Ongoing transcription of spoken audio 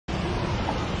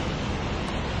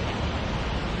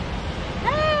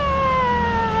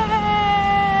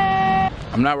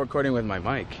I'm not recording with my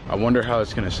mic. I wonder how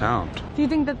it's gonna sound. Do you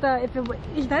think that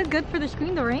is that good for the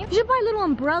screen, the rain? You should buy a little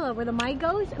umbrella where the mic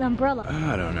goes, an umbrella.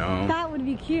 I don't know. That would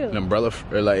be cute. An umbrella,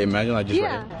 or like imagine like just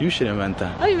right. You should invent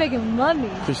that. I'll be making money.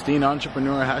 Christine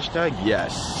Entrepreneur hashtag,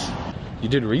 yes. You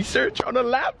did research on a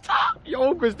laptop?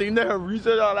 Yo, Christine did her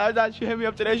research on a laptop. She hit me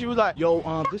up today. She was like,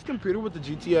 yo, this computer with the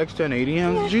GTX 1080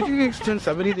 and GTX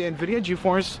 1070, the NVIDIA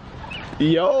GeForce.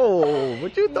 Yo,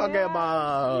 what you talking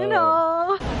about? You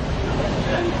know.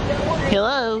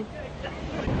 Hello.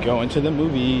 Going to the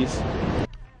movies.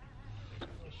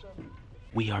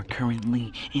 We are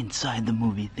currently inside the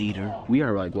movie theater. We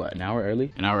are like, what, an hour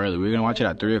early? An hour early. We were gonna watch it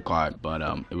at 3 o'clock, but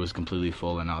it was completely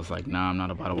full, and I was like, nah, I'm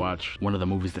not about to watch one of the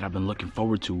movies that I've been looking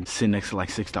forward to, sitting next to like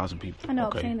 6,000 people. I know,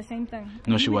 okay. saying the same thing.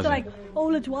 No, she wasn't. Like, oh,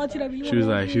 let's watch it. She was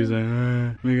like,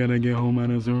 we gotta get home at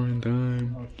a certain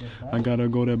time. I gotta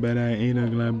go to bed at 8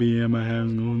 o'clock p.m. I have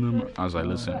no number. I was like,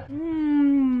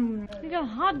 listen. You got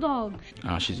hot dogs.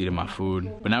 Oh, she's eating my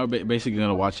food. But now we're basically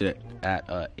gonna watch it at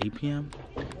 8 p.m.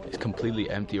 It's completely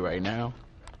empty right now.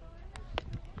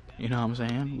 You know what I'm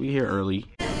saying? We here early.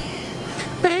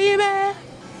 Baby!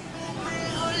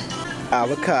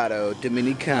 Avocado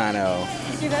Dominicano.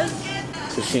 You see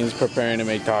this? Christine's preparing to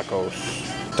make tacos.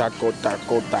 Taco. I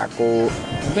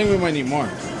think we might need more.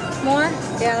 More?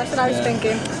 Yeah, that's what I was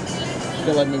thinking.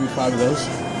 Get like maybe 5 of those.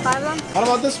 5 of them? How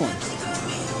about this one?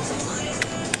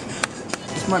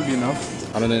 This might be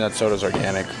enough. I don't think that soda's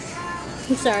organic.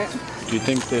 It's alright. Do you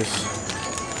think these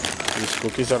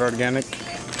cookies are organic?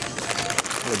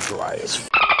 They're dry as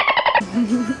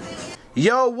f.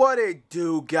 Yo, what it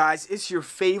do, guys? It's your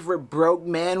favorite broke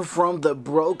man from the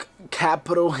broke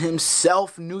capital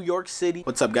himself, New York City.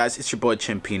 What's up, guys? It's your boy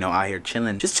Chimpino out here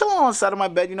chilling. Just chilling on the side of my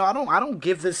bed. You know, I don't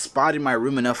give this spot in my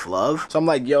room enough love. So I'm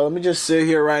like, yo, let me just sit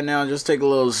here right now and just take a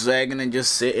little second and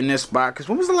just sit in this spot. Because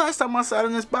when was the last time I sat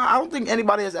in this spot? I don't think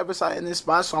anybody has ever sat in this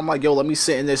spot. So I'm like, yo, let me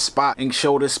sit in this spot and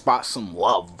show this spot some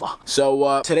love.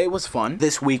 So today was fun.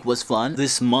 This week was fun.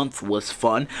 This month was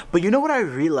fun. But you know what I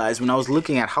realized when I was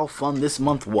looking at how fun this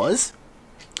month was?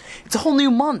 It's a whole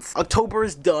new month. October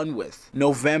is done with.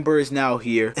 November is now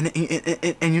here.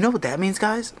 And you know what that means,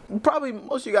 guys? Probably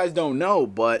most of you guys don't know,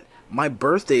 but my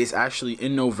birthday is actually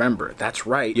in November. That's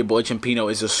right. Your boy Chimpino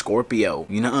is a Scorpio.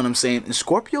 You know what I'm saying? And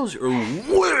Scorpios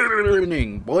are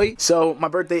winning, boy. So my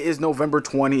birthday is November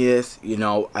 20th. You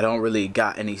know, I don't really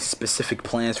got any specific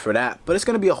plans for that, but it's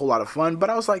gonna be a whole lot of fun. But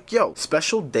I was like, yo,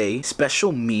 special day,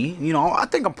 special me. You know, I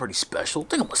think I'm pretty special. I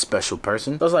think I'm a special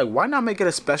person. So I was like, why not make it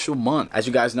a special month? As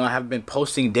you guys know, I haven't been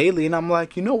posting daily, and I'm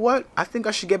like, you know what? I think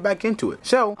I should get back into it.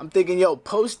 So I'm thinking, yo,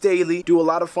 post daily, do a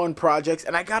lot of fun projects,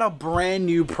 and I got a brand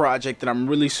new project that I'm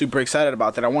really super excited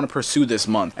about that I want to pursue this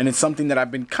month. And it's something that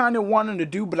I've been kind of wanting to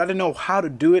do, but I didn't know how to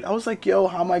do it. I was like, yo,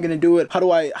 how am I gonna do it? How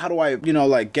do I, you know,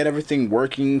 like get everything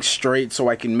working straight so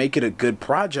I can make it a good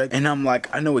project? And I'm like,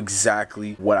 I know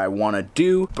exactly what I want to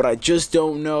do, but I just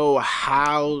don't know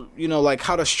how, you know, like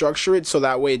how to structure it so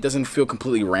that way it doesn't feel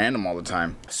completely random all the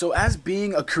time. So as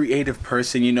being a creative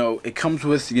person, you know, it comes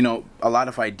with, you know, a lot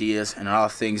of ideas and a lot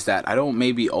of things that I don't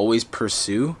maybe always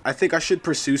pursue. I think I should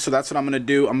pursue, so that's what I'm gonna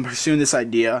do. I'm pursuing this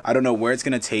idea. I don't know where it's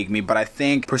gonna take me, but I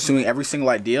think pursuing every single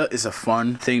idea is a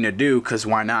fun thing to do, because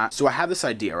why not? So I have this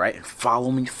idea, right? And follow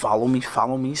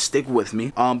me, stick with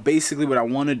me. Basically what I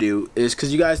want to do is,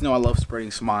 because you guys know I love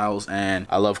spreading smiles and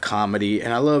I love comedy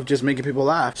and I love just making people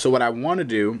laugh. So what I want to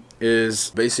do is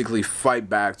basically fight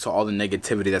back to all the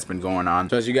negativity that's been going on.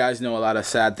 So as you guys know, a lot of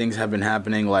sad things have been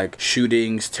happening, like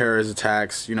shootings, terrorist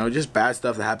attacks, you know, just bad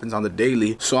stuff that happens on the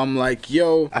daily. So I'm like,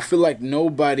 yo, I feel like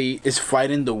nobody is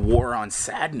fighting the war on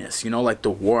sadness, you know, like the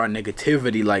war on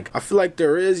negativity. Like I feel like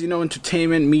there is, you know,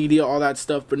 entertainment, media, all that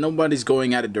stuff, but nobody's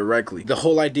going at it directly. The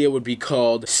whole idea would be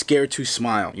called Scared to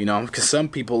Smile, you know, because some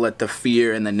people let the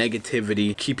fear and the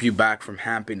negativity keep you back from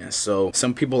happiness. So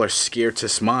some people are scared to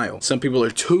smile. Some people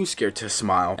are too scared to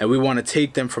smile, and we want to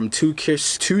take them from too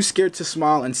scared to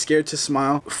smile and scared to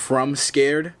smile from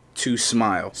scared to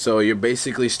smile. So you're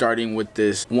basically starting with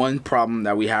this one problem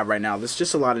that we have right now. There's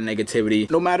just a lot of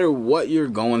negativity. No matter what you're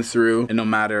going through and no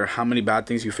matter how many bad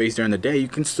things you face during the day, you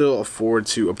can still afford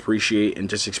to appreciate and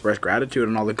just express gratitude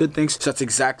and all the good things. So that's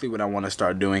exactly what I want to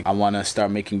start doing. I want to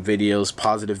start making videos,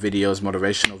 positive videos,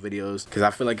 motivational videos, because I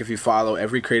feel like if you follow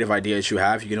every creative idea that you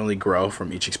have, you can only grow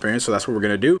from each experience. So that's what we're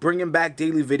gonna do, bringing back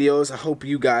daily videos. I hope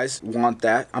you guys want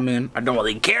that. I mean, I don't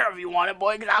really care if you want it,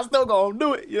 boy, because I'm still gonna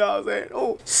do it, you know what I'm saying?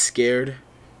 Oh, scared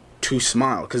to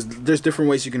smile, because there's different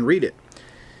ways you can read it.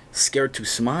 Scared to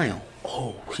smile.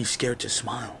 Oh, he's scared to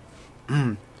smile.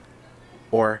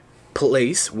 Or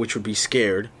place, which would be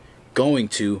scared, going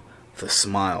to the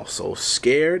smile. So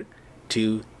scared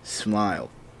to smile.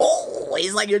 Oh.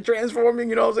 always like you're transforming,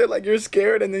 you know what I'm saying? Like you're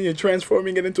scared and then you're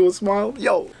transforming it into a smile.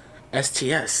 Yo,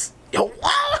 STS. Yo,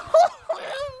 wow.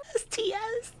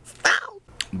 STS.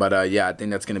 But yeah, I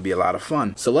think that's gonna be a lot of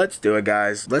fun. So let's do it,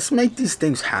 guys. Let's make these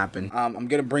things happen. I'm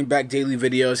gonna bring back daily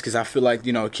videos because I feel like,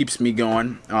 you know, it keeps me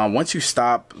going. Once you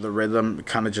stop, the rhythm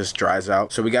kind of just dries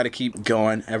out. So we got to keep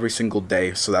going every single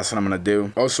day. So that's what I'm gonna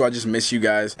do. Also, I just miss you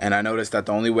guys, and I noticed that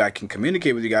the only way I can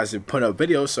communicate with you guys is to put up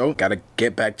videos. So gotta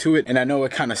get back to it. And I know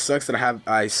it kind of sucks that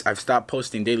I've stopped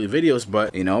posting daily videos,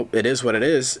 but you know, it is what it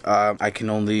is. I can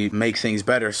only make things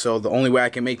better. So the only way I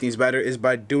can make things better is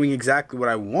by doing exactly what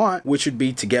I want, which would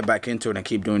be to get back into it and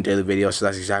keep doing daily videos. So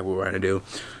that's exactly what we're gonna do.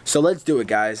 So let's do it,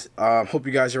 guys. Hope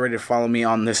you guys are ready to follow me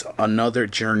on this another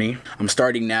journey. I'm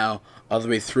starting now all the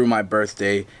way through my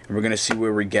birthday, and we're gonna see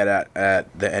where we get at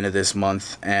the end of this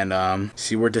month, and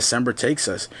see where December takes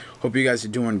us. Hope you guys are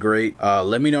doing great.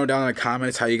 Let me know down in the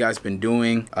comments how you guys been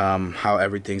doing, how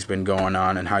everything's been going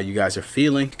on, and how you guys are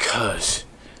feeling, because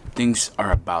things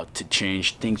are about to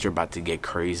change. Things are about to get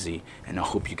crazy, and I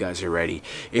hope you guys are ready.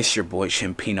 It's your boy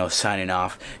Chimpino signing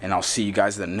off, and I'll see you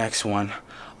guys in the next one.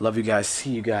 Love you guys. See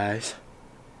you guys.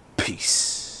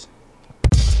 Peace.